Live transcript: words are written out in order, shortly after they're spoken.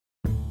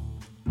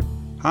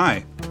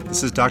Hi,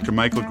 this is Dr.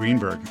 Michael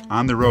Greenberg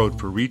on the road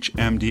for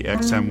ReachMD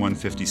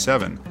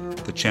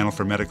XM157, the channel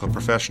for medical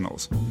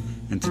professionals.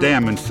 And today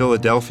I'm in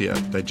Philadelphia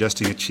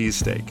digesting a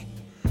cheesesteak.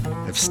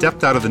 I've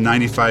stepped out of the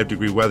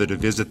 95-degree weather to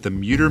visit the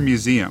Mutter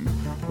Museum,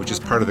 which is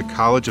part of the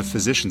College of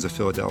Physicians of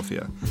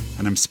Philadelphia,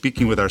 and I'm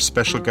speaking with our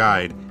special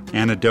guide,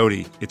 Anna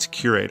Doty, its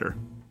curator.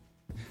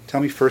 Tell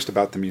me first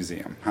about the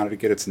museum. How did it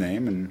get its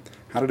name, and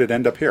how did it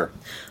end up here?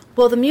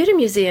 Well, the Mutter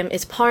Museum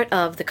is part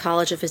of the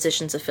College of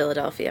Physicians of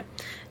Philadelphia.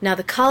 Now,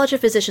 the College of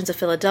Physicians of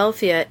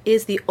Philadelphia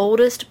is the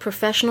oldest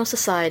professional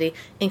society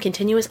in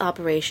continuous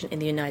operation in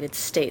the United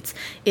States.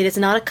 It is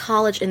not a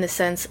college in the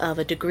sense of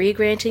a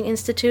degree-granting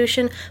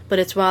institution, but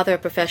it's rather a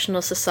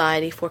professional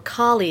society for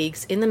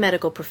colleagues in the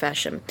medical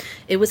profession.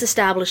 It was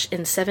established in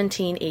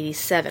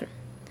 1787.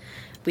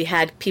 We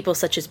had people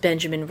such as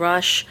Benjamin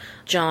Rush,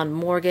 John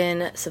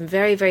Morgan, some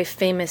very, very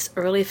famous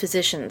early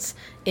physicians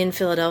in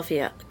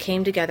Philadelphia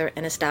came together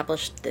and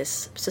established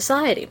this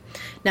society.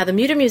 Now, the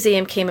Mutter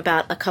Museum came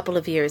about a couple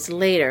of years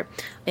later.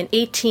 In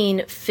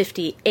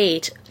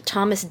 1858,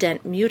 Thomas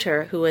Dent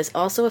Mutter, who was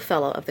also a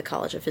fellow of the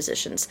College of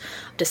Physicians,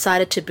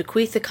 decided to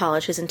bequeath the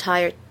college his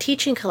entire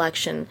teaching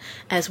collection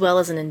as well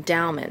as an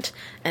endowment,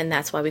 and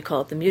that's why we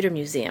call it the Mutter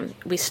Museum.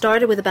 We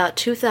started with about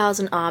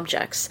 2,000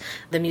 objects.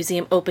 The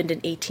museum opened in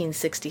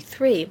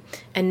 1863,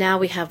 and now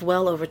we have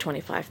well over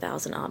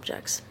 25,000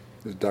 objects.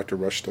 Is Dr.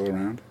 Rush still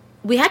around?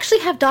 We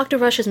actually have Dr.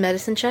 Rush's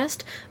medicine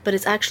chest, but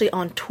it's actually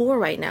on tour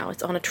right now.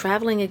 It's on a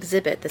traveling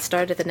exhibit that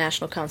started at the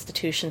National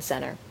Constitution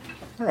Center.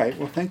 All right,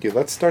 well, thank you.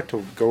 Let's start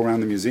to go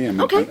around the museum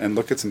and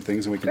look at some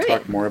things, and we can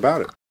talk more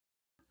about it.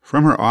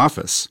 From her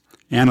office,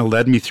 Anna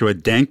led me through a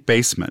dank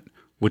basement,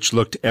 which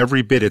looked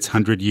every bit its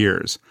 100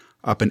 years,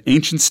 up an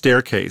ancient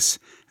staircase,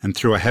 and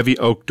through a heavy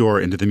oak door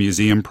into the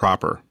museum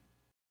proper.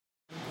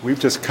 We've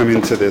just come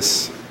into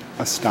this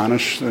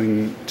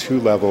astonishing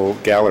two-level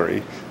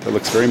gallery that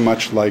looks very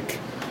much like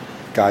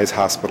Guy's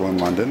Hospital in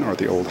London, or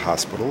the old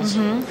hospitals.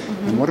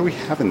 And what do we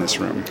have in this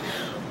room?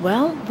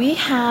 Well, we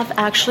have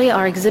actually,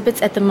 our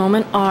exhibits at the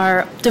moment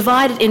are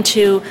divided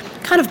into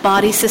kind of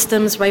body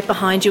systems. Right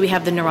behind you we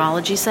have the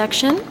neurology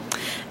section,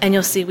 and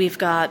you'll see we've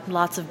got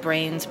lots of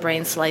brain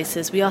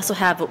slices. We also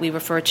have what we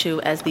refer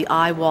to as the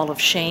eye wall of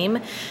shame.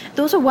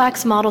 Those are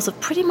wax models of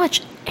pretty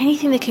much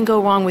anything that can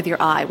go wrong with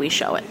your eye. We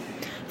show it,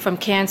 from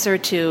cancer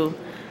to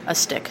a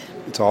stick.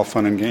 It's all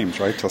fun and games,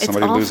 right? Till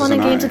somebody loses an eye. It's all fun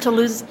and games until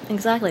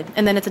exactly,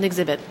 and then it's an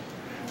exhibit.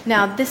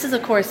 Now, this is,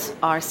 of course,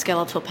 our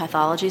skeletal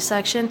pathology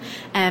section,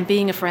 and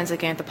being a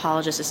forensic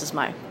anthropologist, this is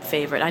my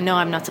favorite. I know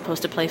I'm not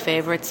supposed to play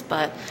favorites,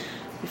 but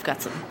we've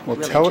got some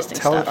really interesting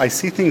stuff. I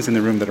see things in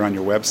the room that are on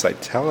your website.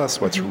 Tell us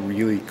what's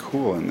really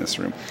cool in this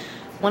room.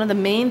 One of the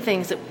main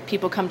things that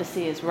people come to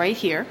see is right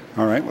here.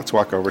 All right, let's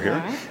walk over here.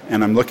 Right.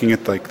 And I'm looking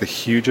at the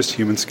hugest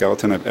human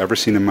skeleton I've ever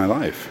seen in my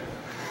life.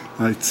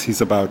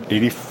 He's about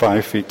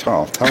 85 feet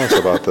tall. Tell us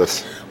about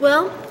this.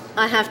 Well,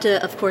 I have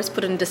to, of course,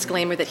 put in a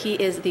disclaimer that he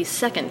is the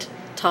second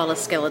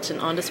tallest skeleton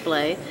on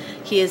display.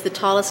 He is the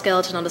tallest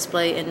skeleton on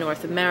display in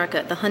North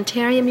America. The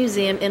Hunterian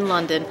Museum in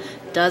London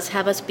does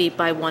have us beat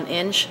by 1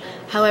 inch.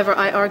 However,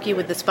 I argue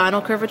with the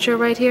spinal curvature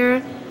right here,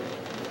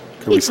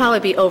 he'd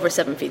probably be over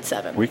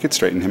 7'7". We could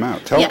straighten him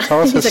out. Tell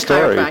us his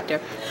story. He's a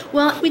chiropractor.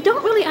 Well, we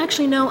don't really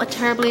actually know a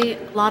terribly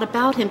lot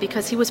about him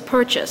because he was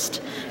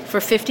purchased for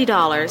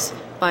 $50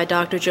 by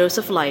Dr.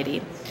 Joseph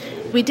Leidy.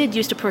 We did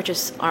used to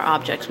purchase our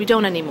objects. We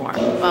don't anymore.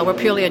 We're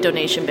purely a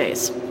donation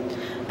base.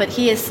 But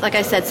he is, like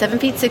I said, 7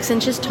 feet 6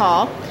 inches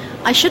tall.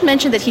 I should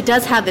mention that he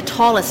does have the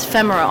tallest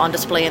femora on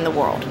display in the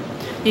world.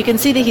 You can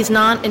see that he's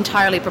not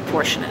entirely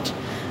proportionate.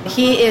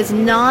 He is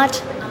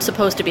not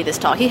supposed to be this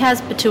tall. He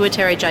has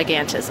pituitary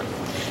gigantism.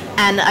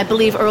 And I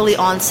believe early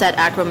onset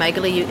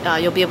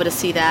acromegaly, you'll be able to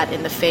see that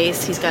in the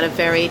face. He's got a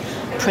very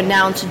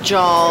pronounced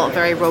jaw, a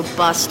very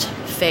robust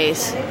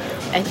face,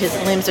 and his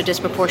limbs are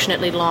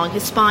disproportionately long.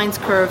 His spine's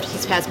curved,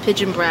 he has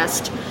pigeon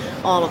breast,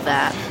 all of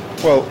that.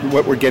 Well,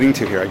 what we're getting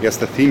to here, I guess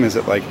the theme is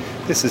that,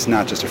 this is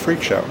not just a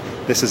freak show.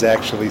 This is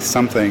actually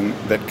something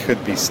that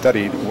could be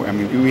studied. I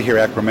mean, we hear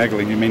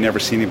acromegaly, you may never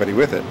see anybody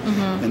with it,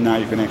 and now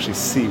you can actually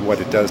see what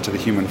it does to the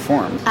human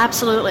form.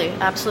 Absolutely,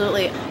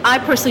 absolutely. I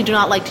personally do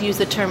not like to use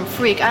the term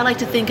freak. I like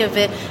to think of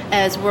it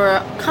as we're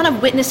kind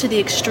of witness to the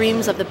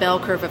extremes of the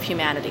bell curve of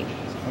humanity.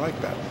 I like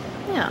that.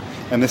 Yeah.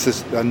 And this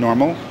is a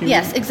normal human?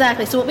 Yes,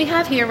 exactly. So what we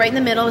have here right in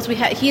the middle is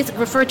he is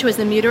referred to as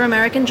the Mutter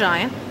American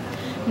Giant.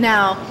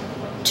 Now,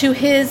 to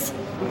his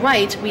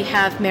right, we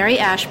have Mary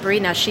Ashbury.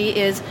 Now, she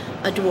is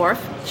a dwarf.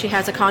 She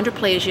has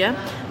achondroplasia.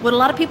 What a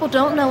lot of people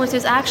don't know is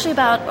there's actually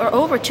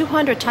over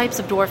 200 types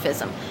of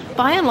dwarfism.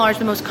 By and large,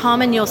 the most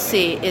common you'll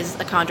see is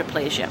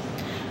achondroplasia.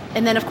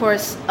 And then, of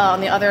course,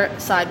 on the other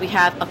side, we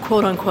have a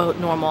quote-unquote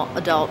normal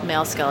adult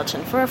male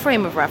skeleton for a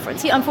frame of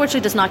reference. He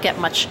unfortunately does not get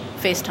much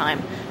face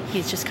time.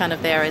 He's just kind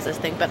of there as a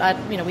thing, but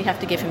we have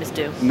to give him his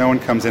due. No one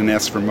comes in and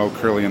asks for Mo,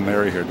 Curly, and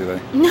Larry here, do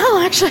they?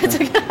 No,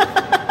 actually,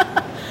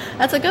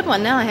 That's a good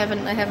one. No, I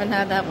haven't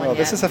had that one Well, yet.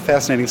 this is a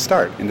fascinating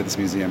start into this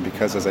museum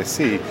because, as I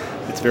see,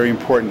 it's very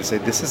important to say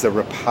this is a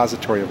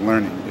repository of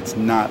learning. It's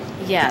not.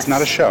 Yes. It's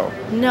not a show.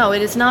 No,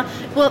 it is not.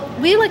 Well,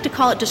 we like to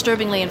call it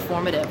disturbingly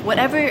informative.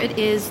 Whatever it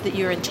is that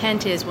your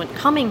intent is when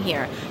coming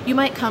here, you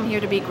might come here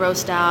to be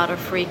grossed out or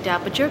freaked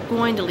out, but you're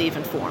going to leave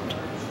informed,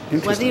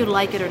 whether you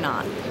like it or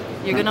not.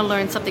 You're going to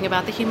learn something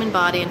about the human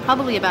body and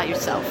probably about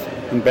yourself.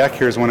 And back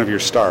here is one of your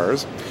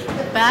stars.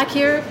 Back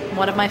here,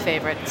 one of my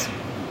favorites.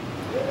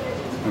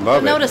 I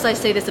love it. Notice I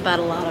say this about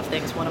a lot of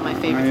things, one of my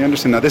favorites. I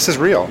understand. Now, this is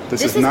real.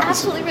 This is not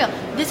absolutely real.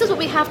 This is what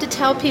we have to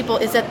tell people,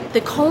 is that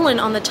the colon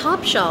on the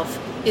top shelf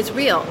is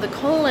real. The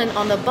colon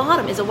on the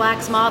bottom is a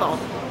wax model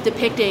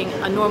depicting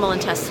a normal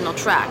intestinal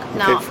tract.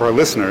 Now, okay, for our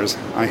listeners,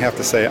 I have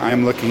to say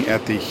I'm looking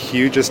at the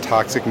hugest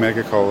toxic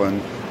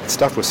megacolon. It's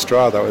stuffed with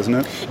straw, though, isn't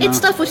it? It's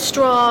stuffed with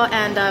straw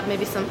and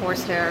maybe some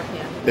horsehair.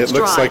 Yeah. It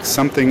looks like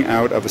something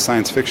out of a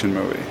science fiction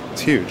movie.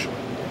 It's huge.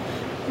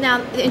 Now,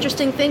 the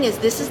interesting thing is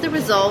this is the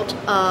result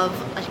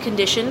of a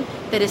condition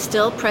that is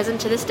still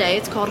present to this day.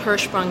 It's called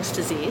Hirschsprung's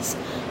disease,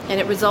 and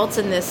it results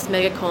in this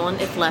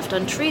megacolon if left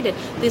untreated.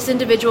 This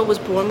individual was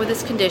born with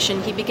this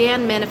condition. He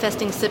began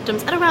manifesting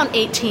symptoms at around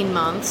 18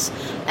 months,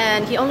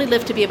 and he only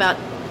lived to be about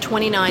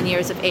 29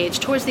 years of age.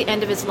 Towards the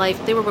end of his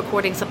life, they were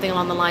recording something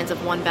along the lines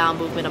of 1 bowel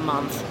movement a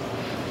month.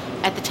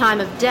 At the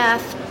time of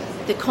death,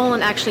 the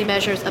colon actually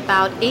measures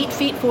about 8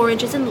 feet 4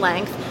 inches in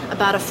length,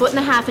 about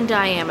 1.5 feet in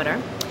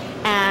diameter,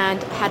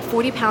 and had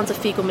 40 pounds of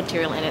fecal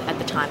material in it at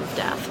the time of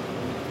death.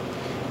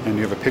 And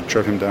you have a picture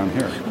of him down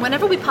here.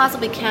 Whenever we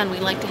possibly can, we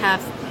like to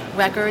have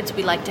records,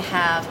 we like to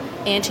have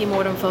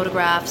ante-mortem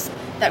photographs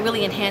that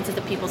really enhances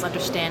the people's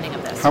understanding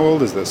of this. How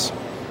old is this?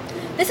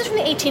 This is from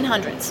the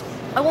 1800s.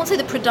 I won't say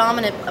the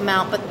predominant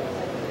amount, but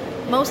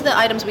most of the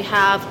items we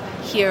have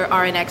here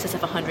are in excess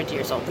of 100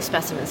 years old, the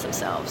specimens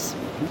themselves.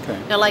 Okay.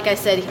 Now, like I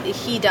said,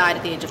 he died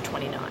at the age of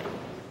 29.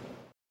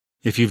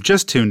 If you've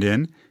just tuned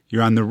in,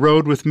 you're on the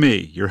road with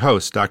me, your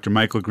host, Dr.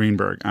 Michael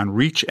Greenberg, on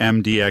Reach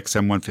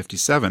MDXM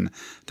 157,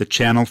 the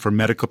channel for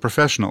medical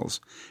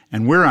professionals.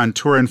 And we're on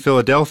tour in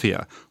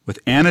Philadelphia with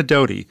Anna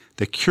Doty,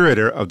 the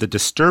curator of the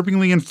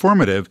disturbingly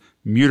informative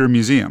Mutter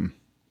Museum.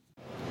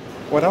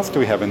 What else do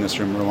we have in this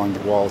room along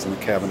the walls and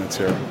the cabinets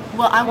here?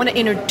 Well, I want to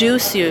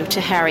introduce you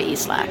to Harry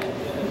Eastlack.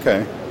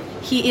 Okay.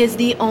 He is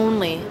the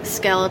only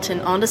skeleton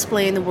on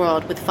display in the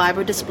world with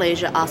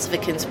fibrodysplasia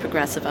ossificans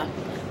progressiva,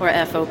 or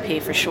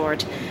FOP for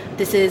short.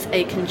 This is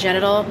a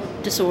congenital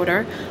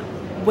disorder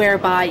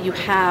whereby you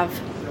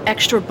have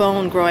extra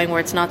bone growing where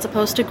it's not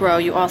supposed to grow.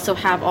 You also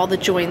have all the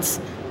joints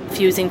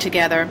fusing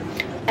together.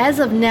 As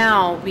of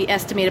now, we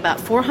estimate about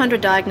 400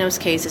 diagnosed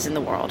cases in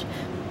the world,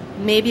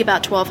 maybe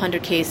about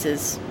 1,200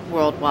 cases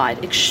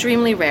worldwide.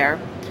 Extremely rare,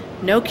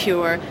 no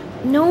cure,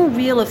 no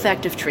real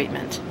effective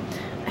treatment.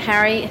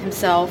 Harry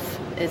himself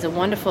is a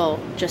wonderful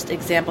just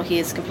example. He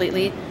is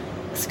completely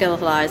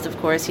skeletalized, of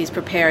course. He's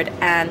prepared.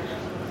 And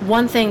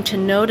one thing to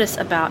notice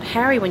about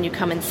Harry when you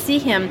come and see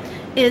him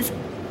is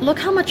look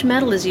how much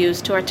metal is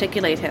used to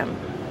articulate him.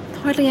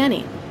 Hardly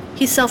any.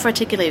 He's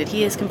self-articulated.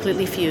 He is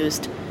completely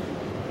fused.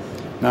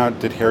 Now,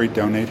 did Harry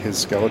donate his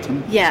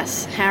skeleton?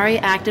 Yes. Harry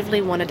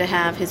actively wanted to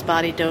have his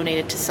body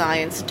donated to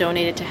science,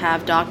 donated to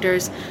have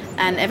doctors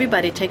and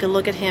everybody take a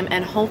look at him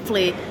and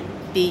hopefully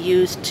be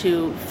used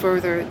to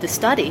further the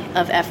study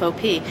of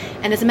FOP.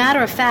 And as a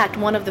matter of fact,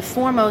 one of the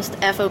foremost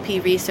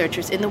FOP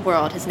researchers in the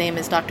world, his name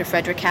is Dr.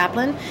 Frederick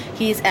Kaplan.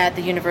 He's at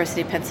the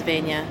University of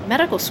Pennsylvania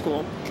Medical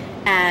School.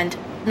 And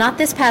not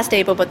this past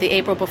April, but the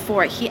April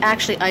before, he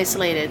actually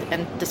isolated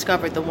and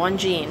discovered the one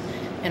gene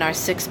in our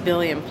 6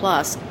 billion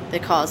plus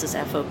that causes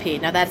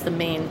FOP. Now that's the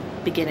main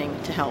beginning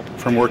to help.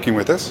 From working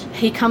with us?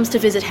 He comes to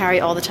visit Harry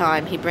all the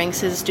time. He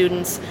brings his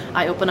students.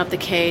 I open up the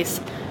case.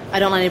 I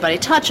don't let anybody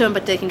touch them,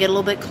 but they can get a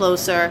little bit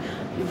closer,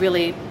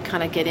 really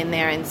kind of get in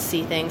there and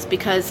see things,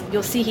 because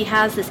you'll see he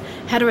has this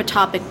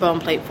heterotopic bone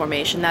plate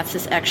formation. That's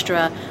this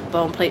extra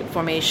bone plate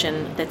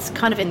formation that's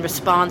kind of in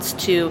response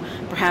to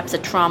perhaps a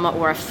trauma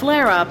or a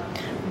flare-up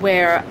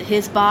where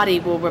his body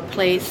will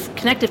replace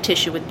connective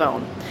tissue with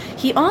bone.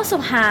 He also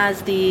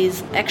has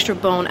these extra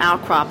bone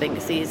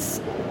outcroppings, these,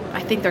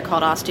 I think they're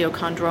called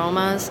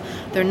osteochondromas.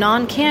 They're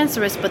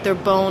non-cancerous, but they're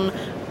bone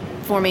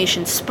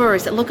formation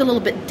spurs that look a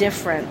little bit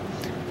different.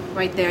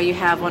 Right there you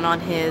have one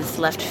on his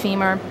left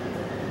femur.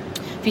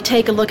 If you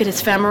take a look at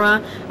his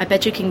femora, I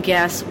bet you can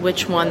guess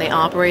which one they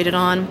operated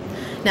on.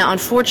 Now,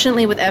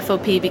 unfortunately with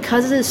FOP,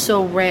 because it is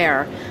so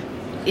rare,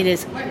 it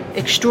is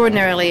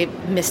extraordinarily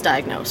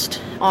misdiagnosed.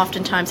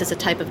 Oftentimes it's a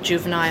type of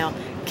juvenile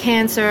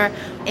cancer,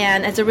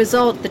 and as a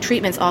result, the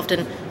treatments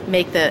often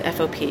make the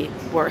FOP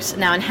worse.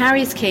 Now, in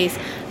Harry's case,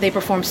 they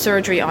performed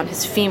surgery on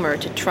his femur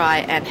to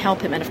try and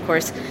help him, and of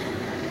course,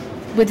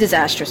 with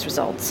disastrous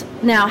results.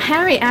 Now,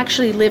 Harry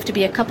actually lived to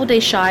be a couple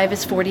days shy of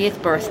his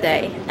 40th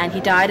birthday, and he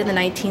died in the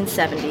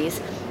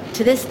 1970s.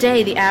 To this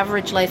day, the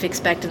average life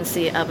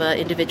expectancy of an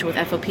individual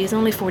with FOP is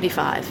only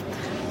 45.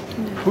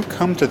 Who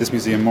come to this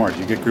museum more? Do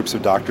you get groups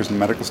of doctors and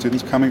medical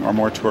students coming, or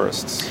more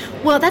tourists?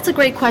 Well, that's a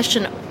great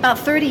question. About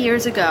 30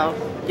 years ago,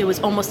 it was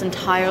almost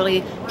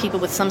entirely people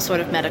with some sort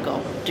of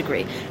medical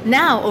degree.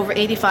 Now, over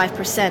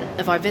 85%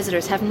 of our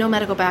visitors have no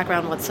medical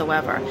background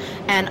whatsoever.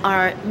 And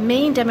our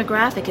main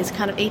demographic is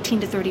kind of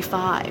 18 to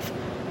 35,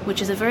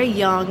 which is a very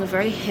young,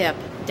 very hip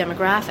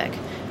demographic.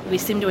 We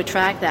seem to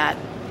attract that.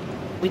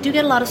 We do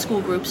get a lot of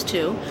school groups,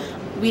 too.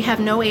 We have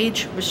no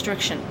age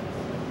restriction.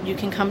 You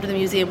can come to the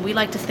museum. We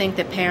like to think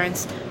that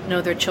parents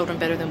know their children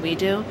better than we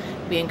do.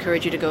 We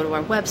encourage you to go to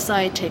our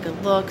website, take a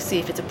look, see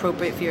if it's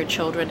appropriate for your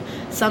children.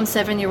 Some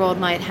 7-year-old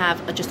might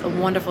have just a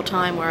wonderful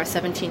time where a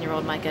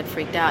 17-year-old might get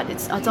freaked out.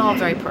 It's all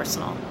very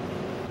personal.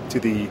 Do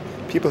the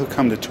people who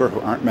come to tour who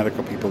aren't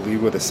medical people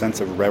leave with a sense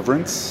of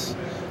reverence?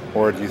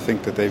 Or do you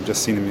think that they've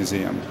just seen a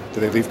museum? Do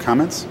they leave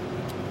comments?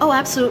 Oh,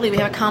 absolutely. We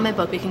have a comment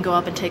book. We can go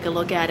up and take a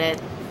look at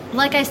it.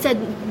 Like I said,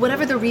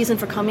 whatever the reason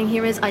for coming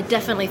here is, I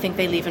definitely think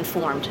they leave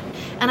informed.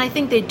 And I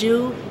think they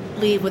do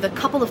leave with a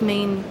couple of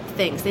main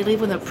things. They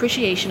leave with an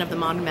appreciation of the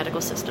modern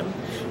medical system,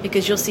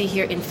 because you'll see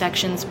here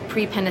infections,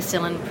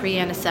 pre-penicillin,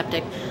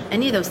 pre-antiseptic,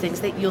 any of those things,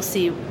 that you'll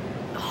see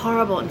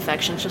horrible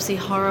infections, you'll see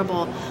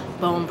horrible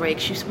bone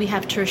breaks, we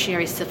have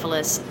tertiary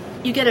syphilis.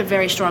 You get a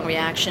very strong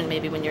reaction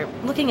maybe when you're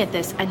looking at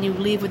this, and you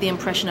leave with the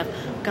impression of,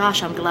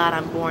 gosh, I'm glad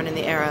I'm born in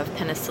the era of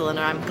penicillin,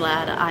 or I'm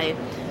glad I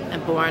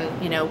am born,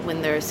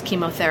 when there's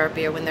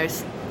chemotherapy or when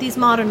there's these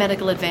modern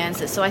medical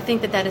advances. So I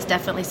think that is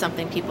definitely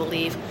something people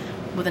leave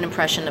with an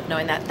impression of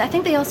knowing that. I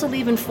think they also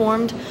leave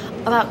informed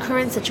about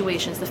current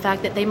situations, the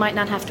fact that they might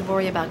not have to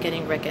worry about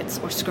getting rickets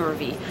or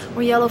scurvy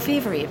or yellow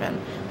fever even,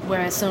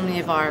 whereas so many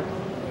of our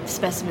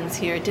specimens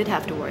here did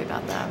have to worry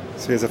about that.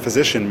 So as a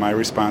physician, my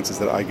response is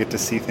that I get to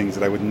see things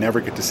that I would never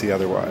get to see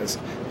otherwise.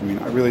 I mean,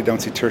 I really don't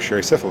see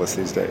tertiary syphilis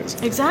these days.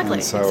 Exactly.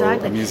 And so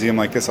a museum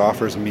like this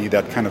offers me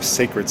that kind of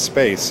sacred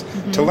space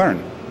to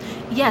learn.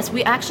 Yes,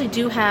 we actually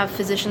do have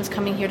physicians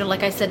coming here to,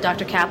 like I said,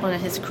 Dr. Kaplan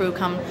and his crew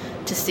come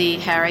to see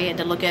Harry and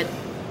to look at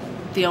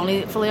the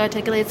only fully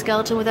articulated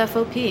skeleton with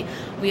FOP.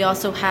 We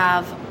also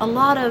have a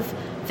lot of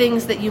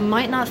things that you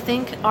might not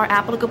think are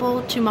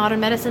applicable to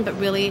modern medicine, but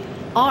really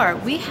are.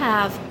 We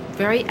have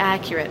very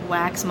accurate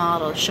wax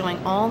models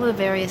showing all the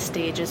various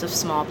stages of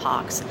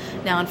smallpox.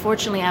 Now,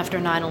 unfortunately, after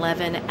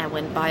 9/11 and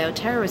when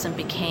bioterrorism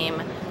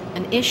became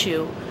an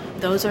issue,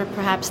 those are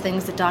perhaps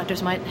things that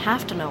doctors might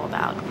have to know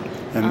about.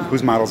 And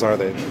whose models are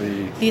they?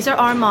 These are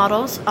our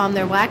models.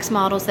 They're wax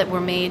models that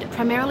were made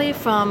primarily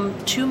from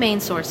two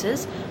main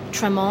sources,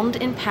 Tremonde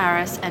in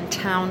Paris and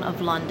Town of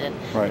London.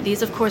 Right.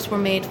 These, of course, were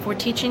made for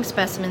teaching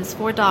specimens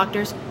for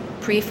doctors,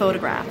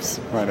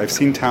 pre-photographs. Right. I've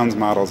seen Town's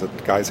models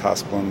at Guy's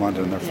Hospital in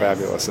London, and they're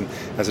fabulous. And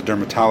as a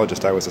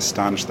dermatologist, I was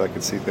astonished that I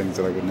could see things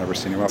that I would never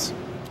see anywhere else.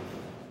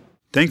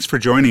 Thanks for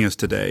joining us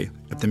today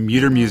at the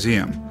Mutter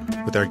Museum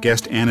with our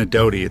guest Anna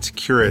Doty, its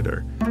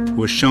curator,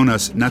 who has shown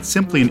us not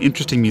simply an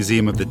interesting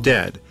museum of the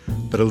dead,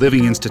 but a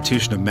living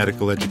institution of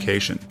medical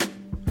education.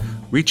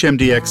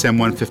 ReachMD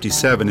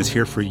XM157 is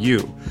here for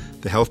you,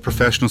 the health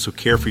professionals who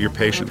care for your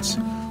patients.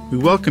 We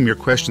welcome your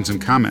questions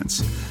and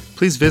comments.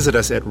 Please visit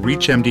us at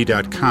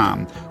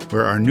reachmd.com,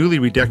 where our newly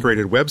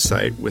redecorated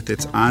website with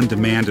its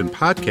on-demand and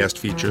podcast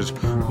features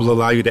will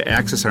allow you to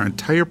access our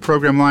entire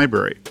program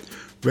library.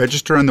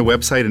 Register on the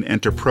website and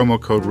enter promo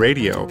code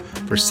RADIO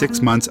for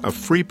 6 months of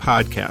free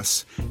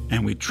podcasts,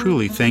 and we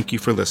truly thank you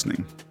for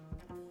listening.